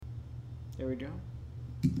There we go.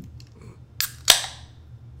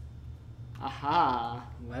 Aha.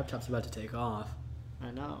 Laptop's about to take off. I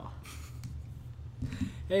know.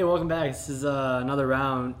 Hey, welcome back. This is another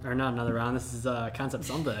round, or not another round. This is Concept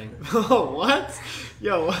Something. Oh, what?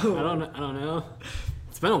 Yo. I don't know.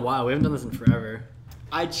 It's been a while. We haven't done this in forever.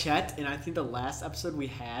 I checked, and I think the last episode we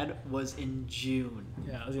had was in June.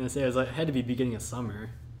 Yeah, I was gonna say it had to be beginning of summer.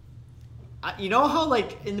 You know how,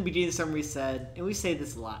 like, in the beginning of summer we said, and we say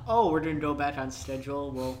this a lot, oh, we're going to go back on schedule.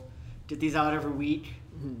 We'll get these out every week.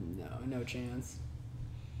 No chance.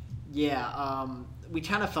 Yeah, we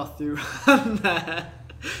kind of fell through on that.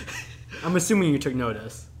 I'm assuming you took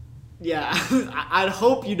notice. Yeah, I'd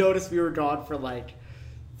hope you noticed we were gone for, like,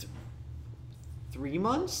 3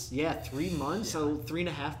 months? Yeah, 3 months, so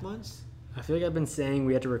 3.5 months. I feel like I've been saying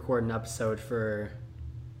we had to record an episode for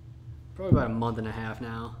probably about a month and a half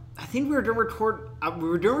now. I think we were doing record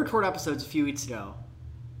episodes a few weeks ago,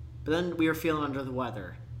 but then we were feeling under the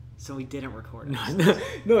weather, so we didn't record.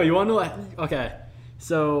 No, you want to know what? Okay,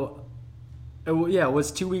 so it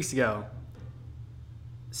was 2 weeks ago.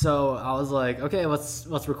 So I was like, okay, let's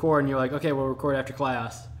record, and you're like, okay, we'll record after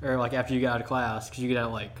class, or like after you get out of class, because you get out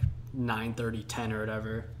at like 9:30, 10 or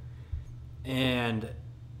whatever. And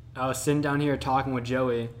I was sitting down here talking with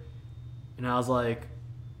Joey, and I was like,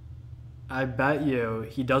 I bet you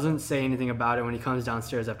he doesn't say anything about it when he comes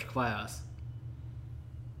downstairs after class.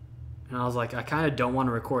 And I was like, I kind of don't want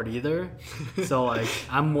to record either. So, like,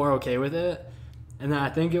 I'm more okay with it. And then I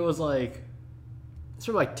think it was like,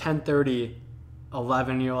 sort of like 10:30,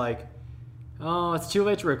 11. You're like, oh, it's too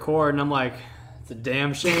late to record. And I'm like, it's a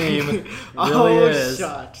damn shame. It really is.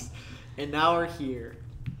 Shucks. And now we're here,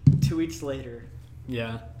 2 weeks later.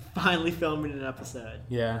 Yeah. Finally filming an episode.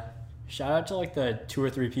 Yeah. Shout out to like the 2 or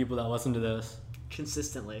 3 people that listen to this.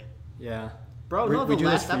 Consistently. Yeah. Bro, We no, the do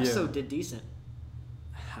this last for you. episode did decent.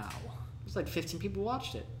 How? It was like 15 people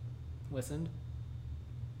watched it. Listened?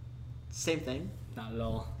 Same thing. Not at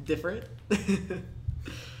all. Different.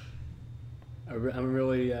 I'm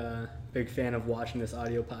really big fan of watching this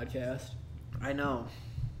audio podcast. I know.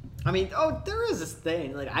 I mean, there is this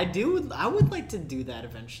thing. Like, I would like to do that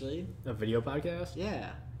eventually. A video podcast? Yeah.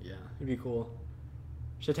 Yeah, it'd be cool.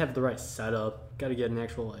 Should have the right setup. Got to get an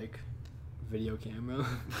actual like video camera.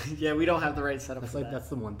 Yeah, we don't have the right setup That's for like that. that's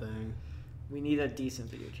the one thing. We need a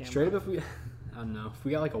decent video camera. Straight up, if I don't know, if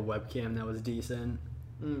we got like a webcam that was decent.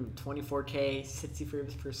 24K, 60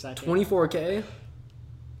 frames per second. 24K?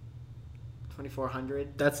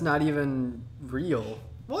 2400. That's not even real.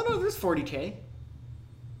 Well, no, there's 40K.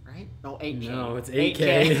 Right? No, 8K. No, it's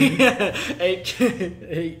 8K.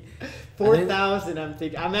 8K. 4,000, I'm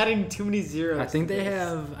thinking. I'm adding too many zeros. I think to they this.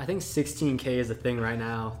 have. I think 16K is a thing right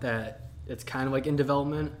now that it's kind of like in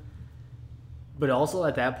development. But also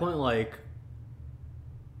at that point, like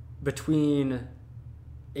between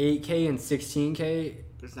 8K and 16K,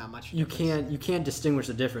 There's not much. you difference. can't distinguish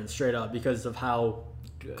the difference straight up because of how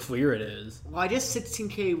clear it is. Well, I guess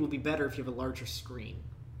 16K will be better if you have a larger screen.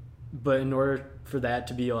 But in order for that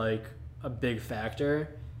to be like a big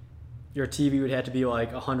factor, your TV would have to be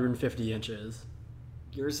like 150 inches.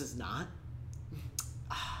 Yours is not?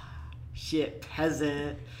 Shit,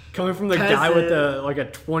 peasant. Coming from the guy with the like a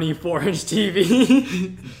 24-inch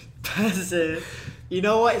TV. Peasant. You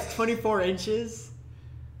know what? It's 24 inches.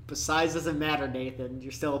 But size doesn't matter, Nathan.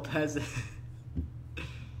 You're still a peasant.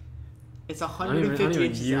 It's I 150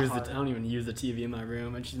 inches at heart. I don't even use the TV in my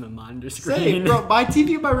room. I just use my monitor Same, screen. bro. My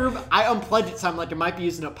TV in my room, I unplugged it, so I'm like, it might be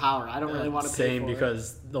using up power. I don't really want to pay Same, for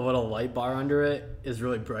because the little light bar under it is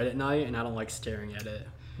really bright at night, and I don't like staring at it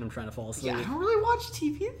when I'm trying to fall it. asleep. Yeah, I don't really watch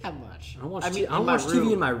TV that much. I don't watch, mean, I don't in my watch TV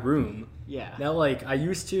room. in my room. Yeah. Now, like, I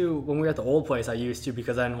used to, when we were at the old place, I used to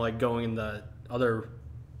because I didn't like going in the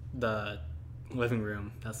living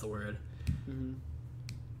room. That's the word. Mm-hmm.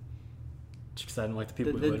 Because I didn't like the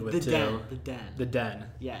people we lived with, the too. den. The den. The den.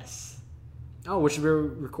 Yes. Oh, which we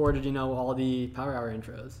recorded, all the Power Hour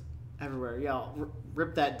intros. Everywhere. Yeah,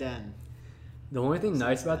 rip that den. The only thing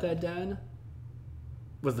nice about that den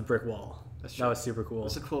was the brick wall. That's That true. was super cool.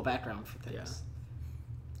 It's a cool background for things. Yeah.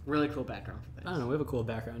 Really cool background for things. I don't know. We have a cool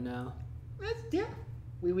background now. Yeah.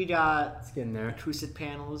 We got It's getting there. acoustic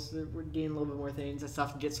panels. We're getting a little bit more things. I still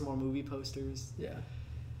have to get some more movie posters. Yeah.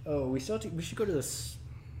 Oh, we should go to this.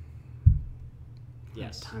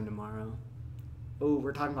 Yes. Time tomorrow. Oh,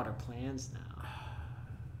 we're talking about our plans now.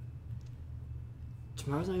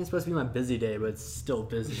 Tomorrow's not even supposed to be my busy day, but it's still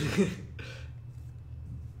busy.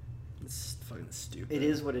 It's fucking stupid. It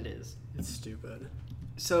is what it is. It's stupid.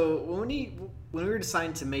 So when we were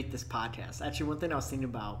deciding to make this podcast, actually one thing I was thinking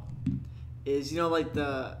about is like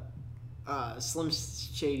the Slim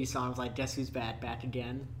Shady songs like "Guess Who's Back"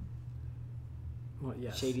 again. Well,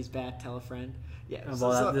 yes. Shady's back. Tell a friend. Yeah.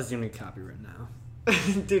 Well, this is gonna be copyright now.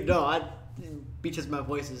 Dude, no, because my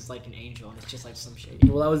voice is like an angel, and it's just like some Shady.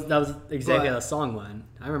 Well, that was exactly how the song went.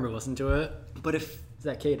 I remember listening to it. But if Is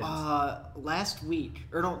that cadence? last week,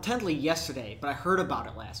 or no, technically yesterday, but I heard about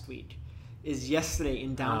it last week. Is yesterday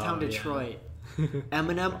in downtown Detroit,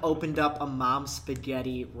 Eminem opened up a Mom's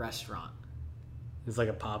Spaghetti restaurant. It's like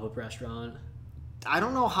a pop-up restaurant. I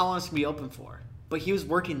don't know how long it's gonna be open for, but he was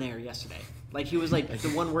working there yesterday. Like he was like the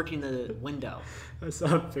one working the window. I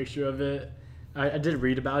saw a picture of it. I did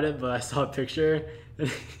read about it, but I saw a picture.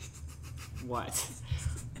 What?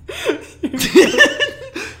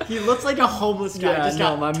 He looks like a homeless guy. Yeah, just no,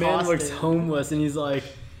 got my man tossed looks in. homeless, and he's like,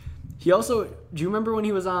 he also. Do you remember when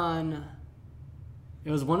he was on?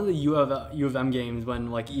 It was one of the U of M games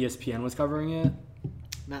when like ESPN was covering it,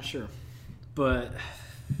 Not sure. but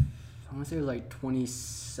I want to say it was like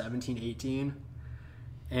 2017, 18,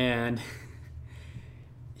 and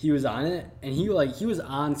he was on it, and he was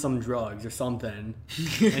on some drugs or something,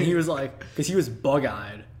 and he was like, because he was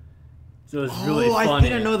bug-eyed, so it was really funny. I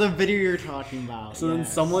think I know the video you're talking about. So then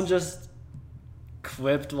Yes. someone just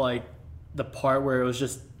clipped like the part where it was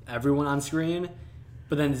just everyone on screen,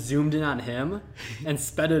 but then zoomed in on him and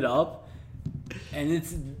sped it up, and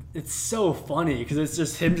it's so funny because it's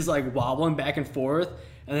just him just like wobbling back and forth,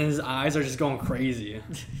 and then his eyes are just going crazy.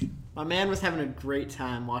 My man was having a great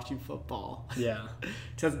time watching football. Yeah.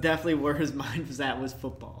 That's definitely where his mind was at, was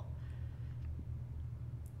football.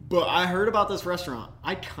 But I heard about this restaurant.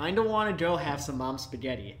 I kind of want to go have some Mom's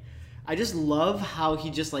Spaghetti. I just love how he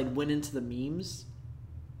just like went into the memes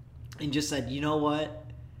and just said, you know what?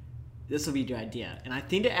 This will be a good idea. And I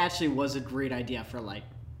think it actually was a great idea for like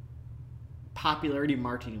popularity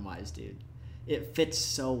marketing wise, dude. It fits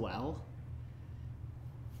so well.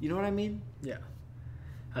 You know what I mean? Yeah.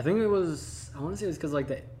 I think it was. I want to say it was because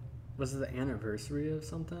like was it the anniversary of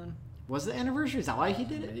something? Was it the anniversary? Is that why he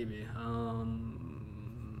did it? Maybe.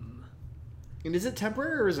 And is it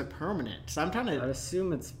temporary or is it permanent? Because I'm trying I'd to.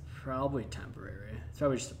 assume it's probably temporary. It's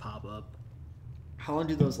probably just a pop up. How long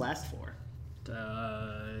do those last for?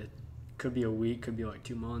 Could be a week. Could be like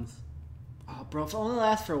 2 months. Oh, bro, if it only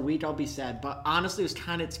lasts for a week, I'll be sad. But honestly, it was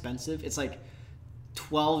kind of expensive. It's like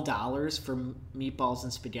 $12 for meatballs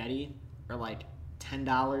and spaghetti, or like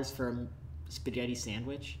 $10 for a spaghetti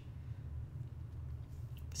sandwich.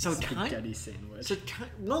 So Spaghetti sandwich.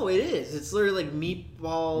 no, it is. It's literally like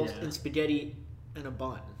meatballs Yeah. and spaghetti in a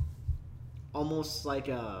bun, almost like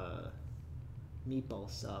a meatball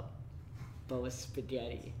sub, but with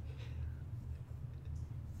spaghetti.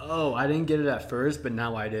 Oh, I didn't get it at first, but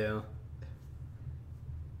now I do.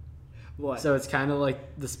 What? So it's kind of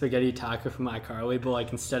like the spaghetti taco from iCarly, but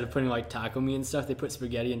like instead of putting like taco meat and stuff, they put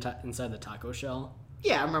spaghetti inside the taco shell.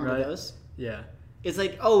 Yeah, I remember Right? those. Yeah. It's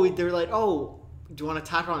like, oh, they're like, oh, do you want a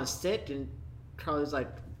taco on a stick? And Carly's like,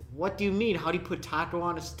 what do you mean? How do you put taco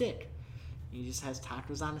on a stick? And he just has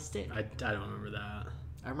tacos on a stick. I don't remember that.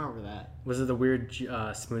 I remember that. Was it the weird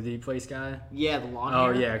smoothie place guy? Yeah, the long Oh,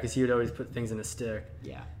 hair. yeah, because he would always put things in a stick.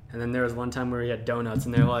 Yeah. And then there was one time where he had donuts,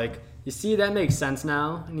 and they're like, you see, that makes sense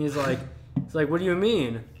now? And he's like, what do you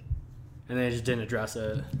mean? And they just didn't address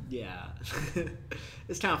it. Yeah.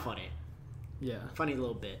 It's kind of funny. Yeah. Funny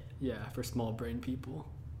little bit. Yeah, for small brain people.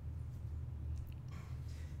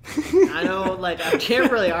 I know, like, I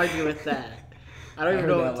can't really argue with that. I don't even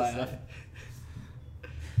know what to laugh. say.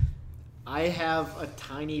 I have a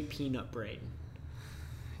tiny peanut brain.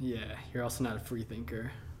 Yeah, you're also not a free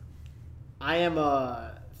thinker. I am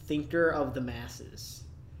a thinker of the masses.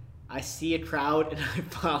 I see a crowd and I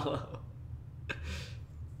follow.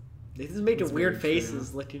 Nathan's making That's weird very faces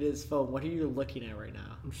true. looking at his phone. What are you looking at right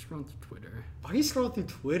now? I'm scrolling through Twitter. Why are you scrolling through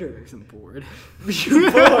Twitter? Because I'm bored. You're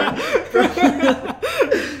bored.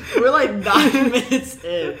 We're like 9 minutes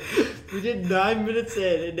in. We did 9 minutes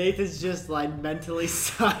in, and Nathan's just like mentally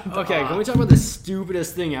signed Okay, off. can we talk about the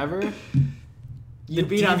stupidest thing ever? You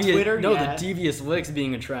being on Twitter? No, Yeah. the devious licks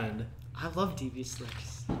being a trend. I love devious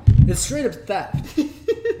licks. It's straight up theft.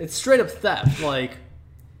 It's straight up theft. Like,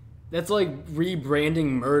 that's like rebranding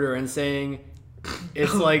murder and saying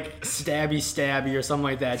it's like stabby or something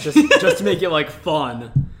like that, just to make it like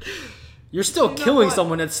fun. You're still You know killing what?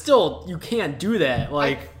 someone. It's still, you can't do that.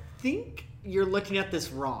 Like, I think you're looking at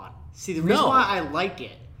this wrong. See, the reason No. why I like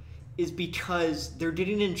it is because they're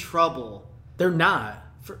getting in trouble. they're not.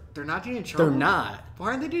 They're not getting in trouble. They're not. Why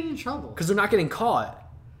aren't they getting in trouble? Because they're not getting caught.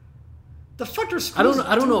 The fuck are schools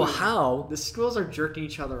I don't know doing? how. The schools are jerking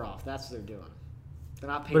each other off. That's what they're doing. They're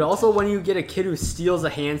not paying But also, attention. when you get a kid who steals a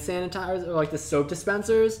hand sanitizer or like the soap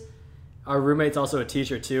dispensers, our roommate's also a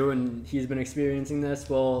teacher too, and he's been experiencing this.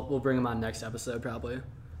 We'll bring him on next episode probably.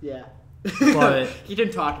 Yeah. But he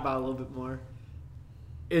didn't talk about it a little bit more.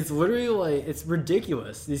 it's literally like it's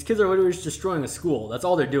ridiculous. These kids are literally just destroying a school. That's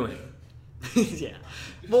all they're doing. Yeah.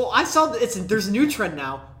 Well, I saw there's a new trend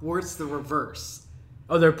now where it's the reverse.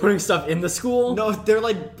 Oh, they're putting stuff in the school? No,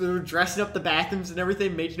 they're dressing up the bathrooms and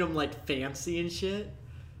everything, making them like fancy and shit.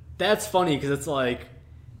 That's funny because it's like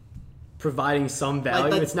providing some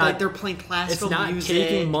value. Like, it's not. like they're playing classical It's not music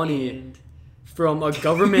taking money and... from a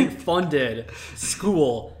government-funded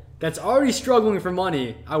school that's already struggling for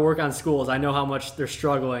money. I work on schools. I know how much they're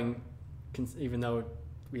struggling, even though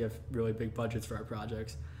we have really big budgets for our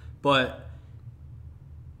projects. But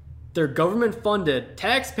they're government-funded.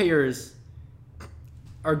 Taxpayers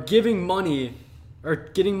are giving money or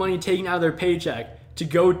getting money taken out of their paycheck to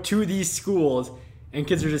go to these schools, and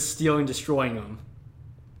kids are just stealing, destroying them.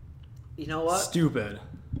 You know what? Stupid.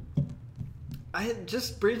 It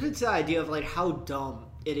just brings me to the idea of like how dumb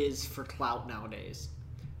it is for clout nowadays.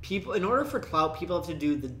 People, in order for clout, people have to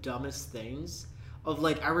do the dumbest things. Of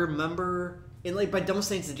like, I remember, and like by dumbest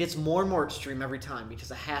things, it gets more and more extreme every time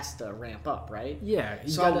because it has to ramp up, right? Yeah.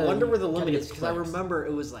 So I wonder where the limit is because I remember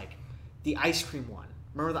it was like the ice cream one.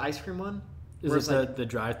 Remember the ice cream one? Is it the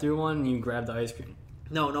drive-through one? And you grab the ice cream.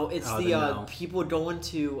 No, it's people go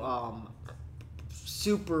into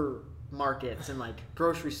supermarkets and like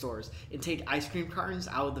grocery stores and take ice cream cartons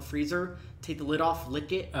out of the freezer, take the lid off,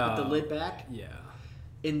 lick it, put the lid back. Yeah.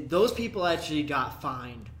 And those people actually got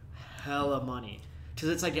fined hella money because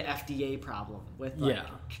it's like an FDA problem with like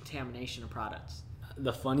contamination of products.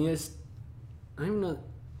 The funniest, I don't even know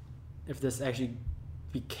if this actually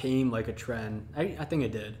became like a trend. I think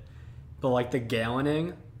it did. But like the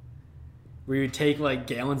galloning, where you take like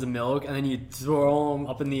gallons of milk and then you throw them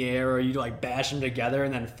up in the air, or you like bash them together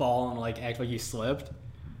and then fall and like act like you slipped.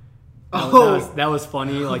 That was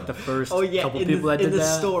funny. Like the first couple people that did that in the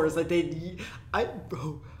stores, like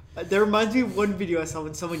that reminds me of one video I saw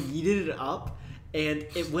when someone yeeted it up and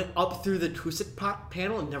it went up through the acoustic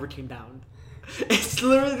panel and never came down. It's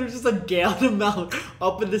literally there's just a gallon of milk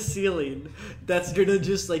up in the ceiling that's gonna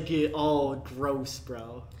just like get all gross,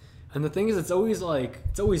 bro. And the thing is, it's always like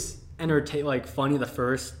funny the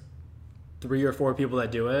first 3 or 4 people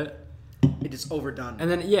that do it. It is overdone. And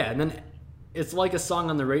then it's like a song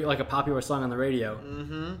on the radio, like a popular song on the radio.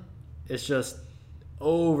 Mm-hmm. It's just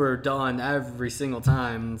overdone every single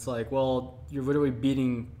time. It's like, well, you're literally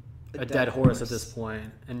beating a dead horse at this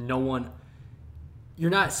point, and you're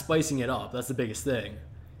not spicing it up. That's the biggest thing.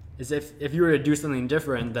 Is if you were to do something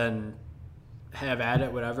different, then have at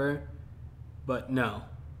it, whatever. But no.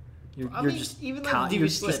 You're just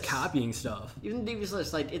copying stuff. Even Devious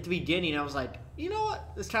List, like at the beginning, I was like, you know what?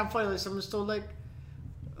 It's kind of funny. Like someone stole like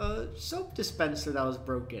a soap dispenser that was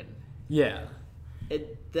broken. Yeah.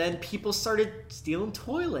 Then people started stealing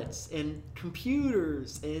toilets and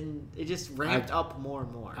computers, and it just ramped up more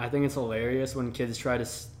and more. I think it's hilarious when kids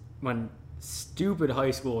when stupid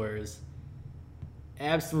high schoolers,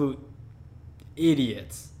 absolute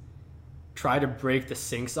idiots, try to break the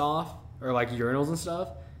sinks off or like urinals and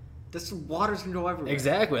stuff. This water's gonna go everywhere.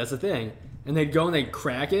 Exactly, that's the thing. And they'd go and they'd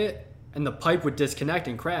crack it, and the pipe would disconnect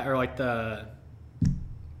and crack, or like I'm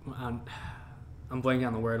blanking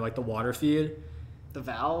on the word, like the water feed. The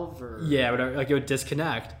valve, or yeah, whatever. Like it would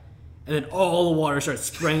disconnect, and then all the water starts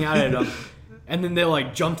spraying out at them, and then they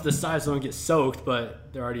like jump to the side so they don't get soaked,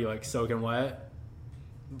 but they're already like soaking wet.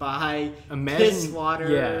 By piss water.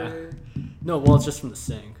 Yeah. No, well, it's just from the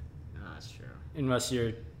sink. No, that's true. Unless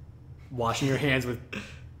you're washing your hands with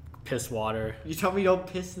piss water. You tell me you don't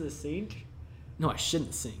piss in the sink? No, I shit in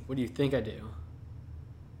the sink. What do you think I do?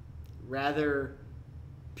 Rather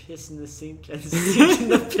piss in the sink and sink in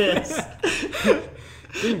the piss.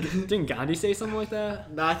 Didn't Gandhi say something like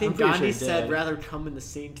that? No, I think Gandhi said rather come in the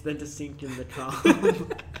sink than to sink in the cum.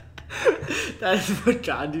 That is what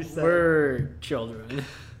Gandhi said. We're children.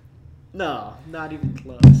 No, not even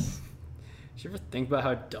close. Did you ever think about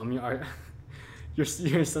how dumb you are? Your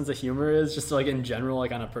sense of humor is just like in general,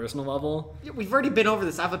 like on a personal level. Yeah, we've already been over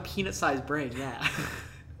this. I have a peanut-sized brain. Yeah.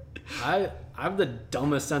 I have the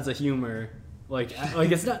dumbest sense of humor. Like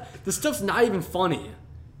it's not. This stuff's not even funny.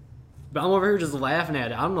 But I'm over here just laughing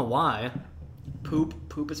at it. I don't know why.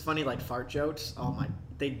 Poop is funny, like fart jokes. Oh my.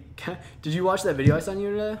 Did you watch that video I sent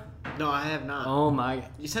you today? No, I have not. Oh my.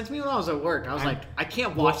 You sent to me when I was at work. I was like, I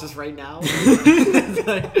can't watch this right now. You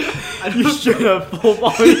should have full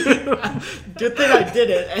volume. Good thing I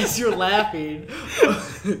did it as you're laughing.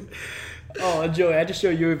 Oh, Joey, I had to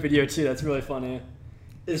show you a video too. That's really funny.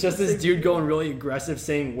 It's just this dude going really aggressive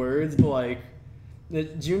saying words, but like, do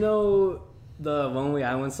you know the Lonely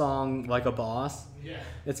Island song "Like a Boss"? Yeah.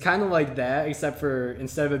 It's kind of like that, except for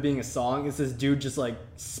instead of it being a song, it's this dude just like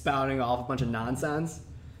spouting off a bunch of nonsense.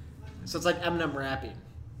 So it's like Eminem rapping.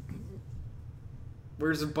 Where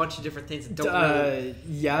there's a bunch of different things that don't really...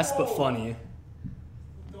 Yes, but funny.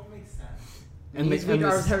 Don't make sense. And he's the, and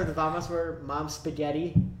reading this- Arthur the Vamos where Mom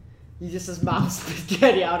Spaghetti. He just says Mom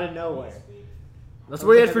Spaghetti out of nowhere. that's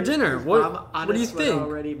what he had for dinner. Mom, What do you honest, we're think?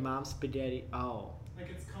 Already Mom Spaghetti. Oh. Like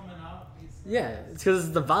it's coming up. Yeah, it's because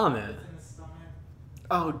it's the vomit. It's in his stomach.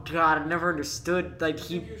 Oh God, I never understood. Like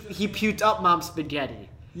he puked up Mom Spaghetti.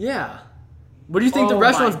 Yeah. What do you think the Oh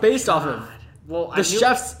restaurant's my based off of? God. Well, The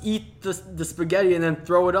chefs eat the spaghetti and then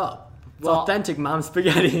throw it up. It's Well- authentic mom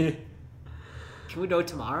spaghetti. Can we do it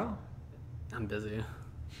tomorrow? I'm busy.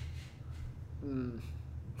 Mm.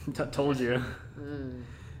 Told you. Mm.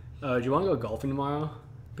 Do you want to go golfing tomorrow?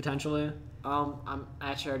 Potentially? I'm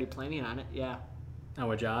actually already planning on it. Yeah. Oh,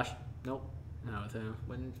 with Josh? Nope. No, with who?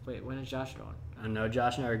 When is Josh going? I don't know.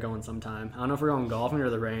 Josh and I are going sometime. I don't know if we're going golfing or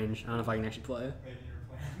the range. I don't know if I can actually play. Maybe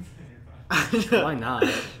your plans. Why not?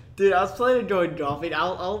 Dude, I was planning on going golfing.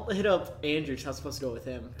 I'll hit up Andrew. 'Cause I was supposed to go with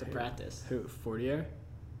him to practice. Who? 40 year?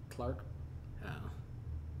 Clark. Oh.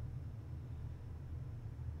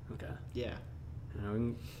 Okay. Yeah. You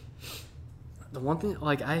know, the one thing,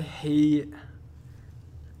 like, I hate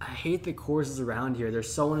the courses around here. They're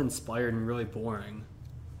so uninspired and really boring.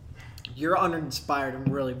 You're uninspired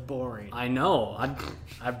and really boring. I know.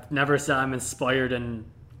 I've never said I'm inspired and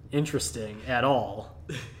interesting at all.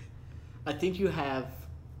 I think you have.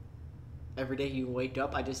 Every day you wake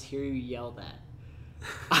up, I just hear you yell that.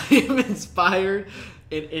 I am inspired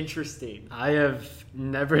and interesting. I have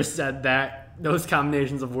never said those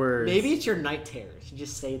combinations of words. Maybe it's your night terrors. You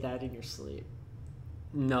just say that in your sleep.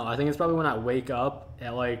 No, I think it's probably when I wake up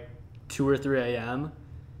at like 2 or 3 a.m.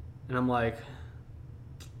 and I'm like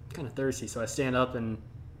kind of thirsty, so I stand up and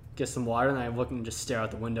get some water, and I look and just stare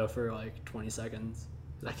out the window for like 20 seconds.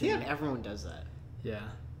 I think everyone does that. Yeah.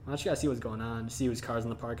 Why don't you guys see what's going on? See whose car's in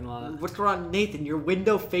the parking lot? What's wrong, Nathan? Your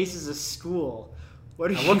window faces a school. What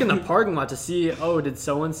are I you look in the parking lot to see, did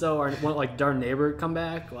so-and-so or like our neighbor come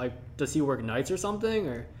back? Like, does he work nights or something?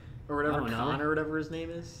 Or whatever, I don't know. Connor or whatever his name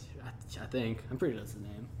is. I think. I'm pretty sure that's his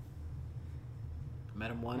name.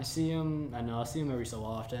 Met him I once. see him. I know. I see him every so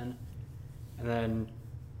often, and then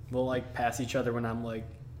we'll like pass each other when I'm like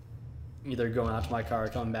either going out to my car or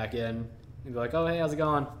coming back in, and be like, "Oh, hey, how's it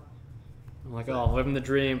going?" I'm like, "Oh, I'm living the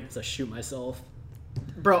dream." So I shoot myself.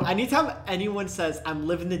 Bro, anytime anyone says I'm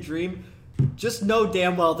living the dream, just know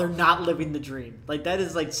damn well they're not living the dream. Like that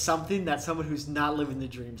is like something that someone who's not living the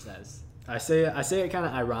dream says. I say it kind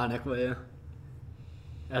of ironically,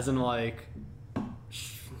 as in like,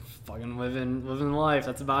 fucking living life.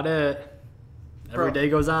 That's about it. Every Bro. day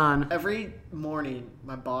goes on. Every morning,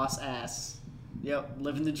 my boss asks, "Yep,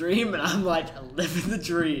 living the dream," and I'm like, "Living the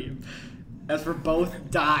dream," as we're both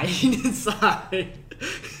dying inside.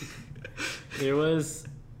 It was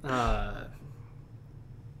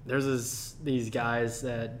there's these guys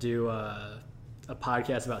that do a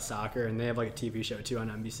podcast about soccer, and they have like a TV show too on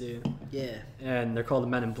NBC, Yeah. and they're called the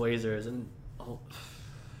Men in Blazers. And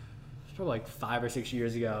it's probably like 5 or 6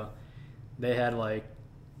 years ago, they had like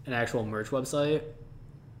an actual merch website,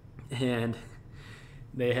 and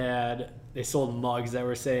they sold mugs that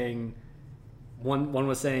were saying one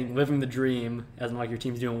was saying "living the dream," as in like your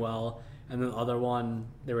team's doing well, and then the other one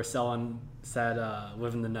they were selling said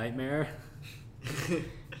 "living the nightmare."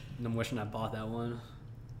 And I'm wishing I bought that one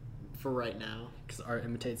For right now. because art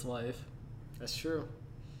imitates life. That's true.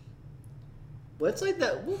 What's like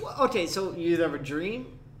that? Okay, so you either have a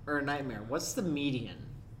dream or a nightmare. What's the median?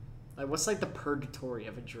 Like, what's like the purgatory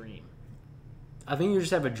of a dream? I think you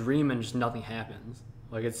just have a dream and just nothing happens.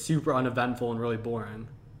 Like it's super uneventful and really boring.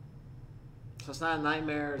 So it's not a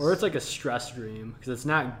nightmare. Or it's like a stress dream because it's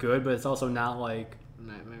not good, but it's also not like a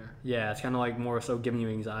nightmare. yeah, it's kind of like more so giving you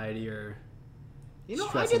anxiety or You know, I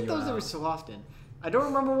stressing get you those out. every so often. I don't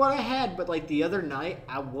remember what I had, but like the other night,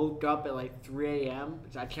 I woke up at like 3 a.m.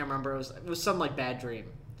 I can't remember. It was some like bad dream,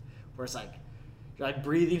 where it's like you're like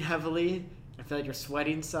breathing heavily. I feel like you're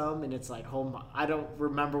sweating some, and it's like home. I don't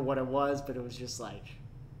remember what it was, but it was just like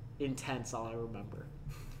intense. All I remember.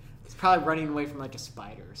 It's probably running away from like a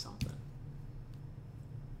spider or something.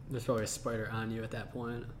 there's probably a spider on you at that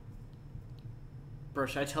point. Bro,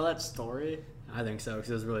 should I tell that story? I think so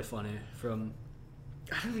because it was really funny. From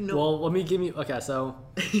I don't even know. well, let me give you okay. So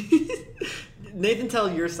Nathan, tell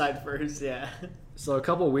your side first. Yeah. a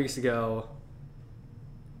couple of weeks ago,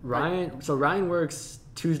 Ryan works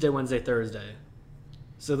Tuesday, Wednesday, Thursday.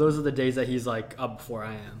 So those are the days that he's like up before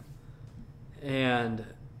I am. And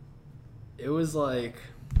it was like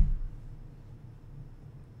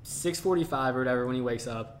 6:45 or whatever when he wakes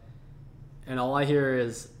up, and all I hear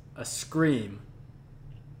is a scream,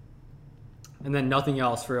 and then nothing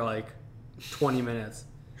else for like 20 minutes.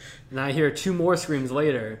 And I hear 2 more screams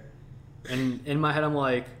later, and in my head I'm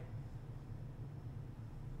like,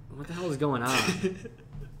 what the hell is going on?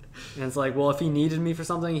 And it's like, well, if he needed me for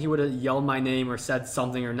something, he would have yelled my name or said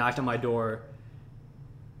something or knocked on my door.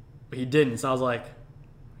 But he didn't, so I was like,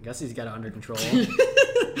 I guess he's got it under control.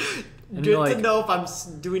 And Good like, to know if I'm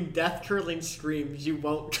doing death curling screams, you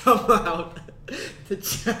won't come out to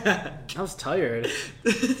check. I was tired.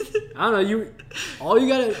 I don't know. All you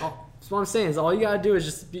gotta. That's what I'm saying is all you gotta do is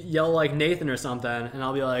just yell like Nathan or something, and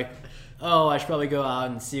I'll be like, oh, I should probably go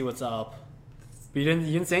out and see what's up. But you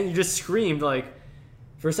didn't say it. You just screamed like.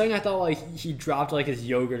 For a second, I thought like he dropped like his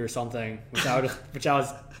yogurt or something, which I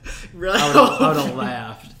was Really? I would have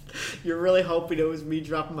laughed. You're really hoping it was me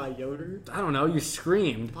dropping my yogurt? I don't know. You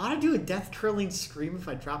screamed. Why'd I do a death curling scream if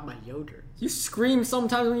I drop my yogurt? You scream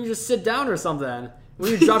sometimes when you just sit down or something.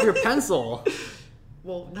 When you drop your pencil.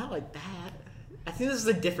 Well, not like that. I think this is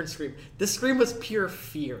a different scream. This scream was pure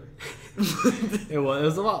fear. It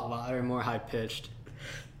was a lot louder, more high pitched.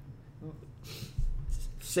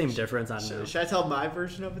 Same difference, I don't know. Should I tell my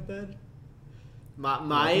version of it then?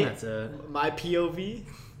 I think that's My POV?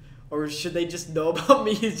 Or should they just know about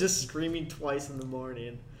me just screaming twice in the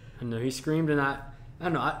morning? I know he screamed, and I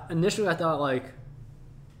don't know. Initially, I thought like,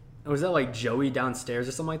 was that like Joey downstairs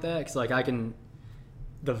or something like that? Because like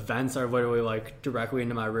the vents are literally like directly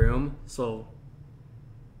into my room, so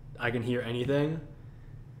I can hear anything.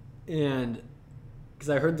 And because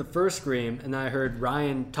I heard the first scream, and then I heard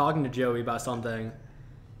Ryan talking to Joey about something,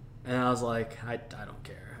 and I was like, I don't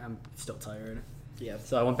care. I'm still tired. Yeah.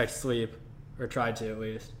 So I went back to sleep, or tried to at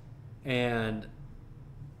least. And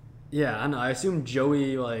yeah, I don't know. I assume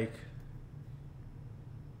Joey like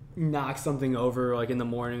knocked something over like in the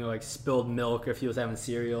morning, or like spilled milk if he was having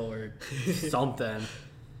cereal or something.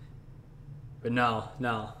 But no,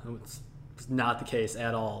 it's not the case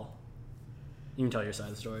at all. You can tell your side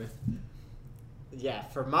of the story. Yeah,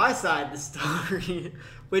 for my side of the story,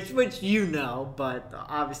 which you know, but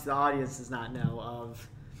obviously the audience does not know of.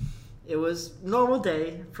 It was normal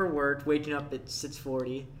day for work, waking up at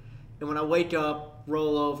 6:40. And when I wake up,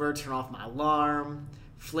 roll over, turn off my alarm,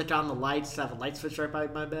 flick on the lights, I have a light switch right by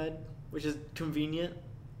my bed, which is convenient.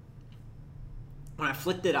 When I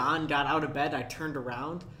flicked it on, got out of bed, I turned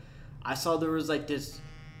around, I saw there was like this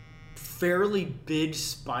fairly big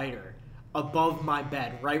spider above my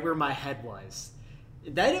bed, right where my head was.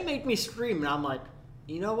 That didn't make me scream, and I'm like,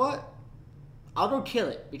 you know what? I'll go kill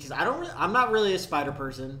it, because I'm not really a spider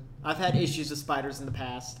person. I've had issues with spiders in the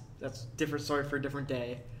past. That's a different story for a different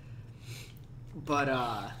day. But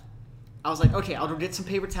I was like, okay, I'll go get some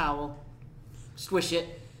paper towel, squish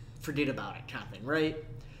it, forget about it, kind of thing, right?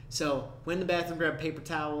 So went in the bathroom, grabbed paper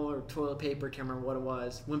towel or toilet paper, can't remember what it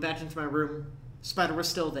was. Went back into my room, spider was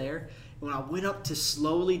still there. And when I went up to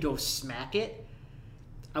slowly go smack it,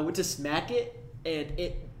 and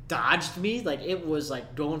it dodged me, like it was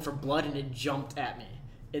like going for blood, and it jumped at me.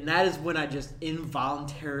 And that is when I just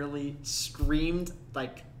involuntarily screamed.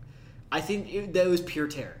 Like, I think that was pure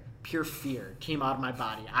terror, pure fear came out of my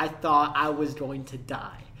body. I thought I was going to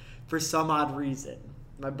die for some odd reason.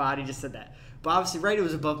 My body just said that. But obviously, right, it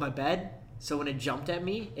was above my bed. So when it jumped at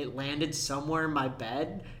me, it landed somewhere in my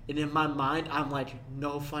bed. And in my mind, I'm like,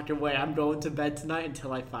 no fucking way, I'm going to bed tonight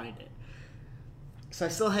until I find it. So I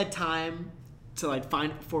still had time to like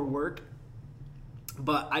find it before work.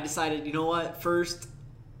 But I decided, you know what, first,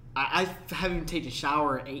 I haven't even taken a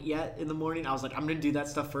shower or ate yet in the morning. I was like, I'm going to do that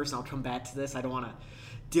stuff first, and I'll come back to this. I don't want to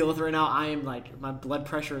deal with it right now. I am like, my blood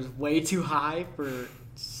pressure is way too high for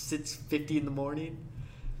 6:50 in the morning.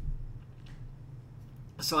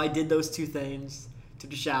 So I did those two things,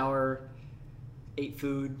 took a shower, ate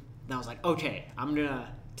food, and I was like, okay, I'm going to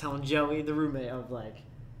tell Joey, the roommate, of like,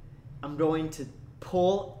 I'm going to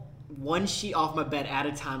pull one sheet off my bed at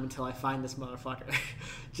a time until I find this motherfucker,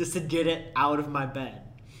 just to get it out of my bed.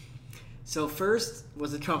 So first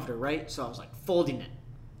was the comforter, right? So I was like folding it,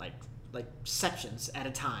 like sections at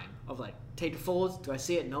a time of like, take a fold, do I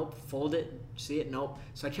see it? Nope. Fold it, see it? Nope.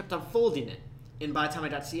 So I kept on folding it. And by the time I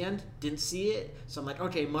got to the end, didn't see it. So I'm like,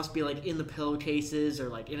 okay, it must be like in the pillowcases or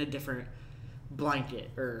like in a different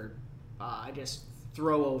blanket or I guess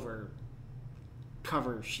throw over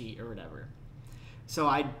cover sheet or whatever. So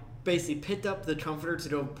I basically picked up the comforter to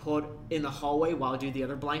go put in the hallway while I do the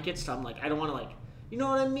other blankets. So I'm like, I don't want to like, you know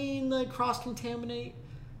what I mean, like cross-contaminate?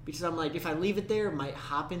 Because I'm like, if I leave it there, it might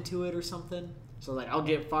hop into it or something. So like, I'll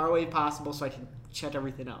get far away as possible so I can check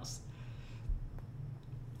everything else.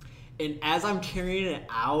 And as I'm carrying it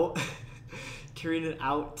out, carrying it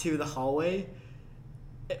out to the hallway.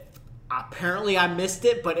 Apparently I missed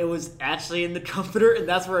it, but it was actually in the comforter, and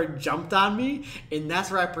that's where it jumped on me, and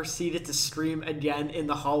that's where I proceeded to scream again in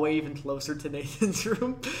the hallway, even closer to Nathan's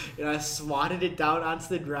room, and I swatted it down onto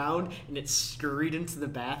the ground, and it scurried into the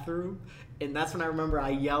bathroom, and that's when I remember I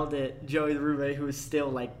yelled at Joey the roommate, who was still,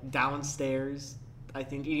 like, downstairs, I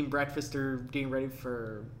think eating breakfast or getting ready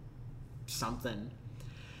for something,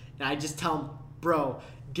 and I just tell him, bro,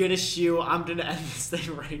 get a shoe, I'm gonna end this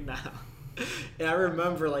thing right now. And I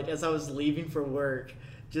remember, like, as I was leaving for work,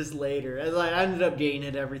 just later, as I ended up getting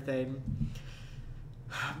it, everything.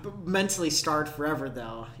 But mentally scarred forever,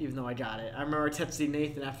 though, even though I got it. I remember texting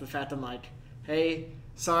Nathan after the fact. I'm like, hey,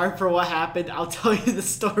 sorry for what happened. I'll tell you the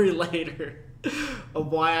story later of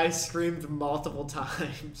why I screamed multiple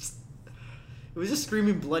times. It was just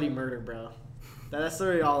screaming bloody murder, bro. That's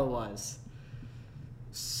literally all it was.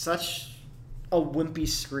 Such a wimpy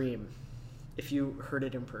scream. If you heard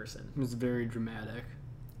it in person. It was very dramatic.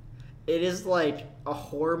 It is like a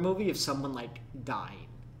horror movie of someone like dying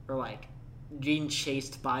or like being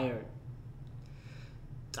chased by a,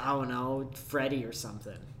 I don't know, Freddy or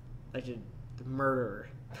something, like a murderer.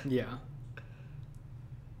 Yeah.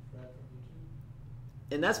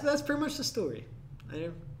 And that's pretty much the story.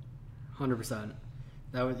 100%.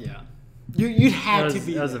 That was You'd have to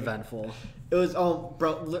be. That was there. eventful. It was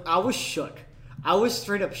bro. I was shook. I was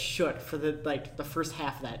straight up shook for the first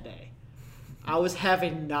half of that day. I was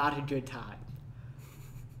having not a good time.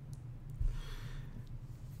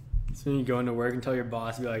 So when you go into work and tell your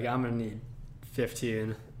boss, be like, I'm gonna need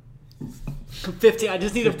 15. 15. I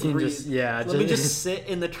just need to 15 breathe. just- yeah, Let me just- just sit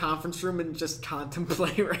in the conference room and just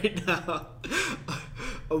contemplate right now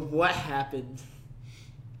of what happened.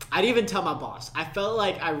 I didn't even tell my boss. I felt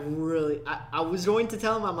like I was going to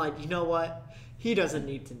tell him. I'm like, you know what? He doesn't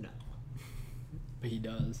need to know. But he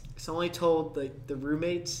does. So I only told the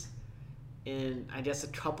roommates and I guess a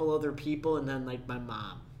couple other people and then like my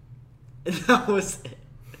mom. And that was it.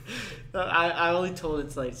 I only told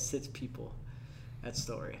it's like 6 people, that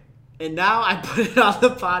story. And now I put it on the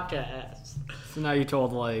podcast. So now you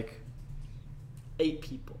told like 8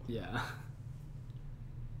 people. yeah.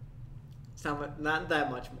 It's not that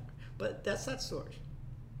much more. But that's that story.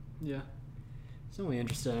 Yeah. It's only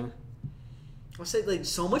interesting. I'll say like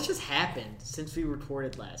so much has happened since we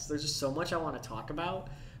recorded last. There's just so much I want to talk about,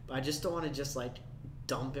 but I just don't want to just like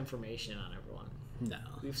dump information on everyone. No.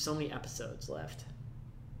 We have so many episodes left.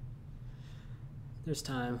 There's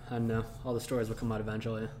time. I know. All the stories will come out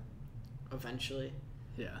eventually. Eventually.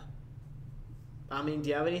 Yeah. I mean, do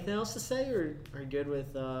you have anything else to say, or are you good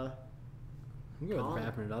with? I'm good with Colin?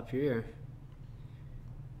 wrapping it up here.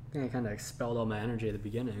 I think I kind of expelled all my energy at the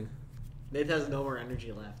beginning. Nate has no more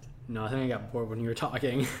energy left. No, I think I got bored when you were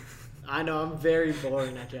talking. I know, I'm very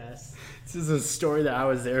boring, I guess. This is a story that I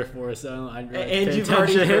was there for, so I really And pay you've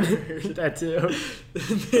already attention. heard. That too.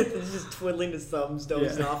 Nathan's just twiddling his thumbs,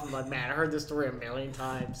 dozing Yeah. off. I'm like, man, I heard this story a million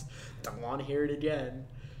times. Don't want to hear it again.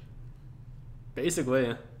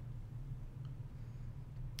 Basically.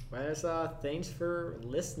 Well, thanks for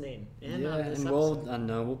listening. And Yeah, this and episode. I don't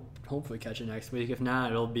know, we'll hopefully catch you next week. If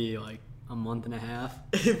not, it'll be like a month and a half.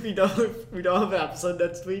 If we don't have an episode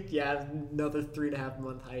next week, yeah, another 3.5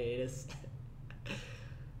 month hiatus.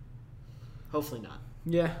 Hopefully not.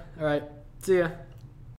 Yeah, alright. See ya.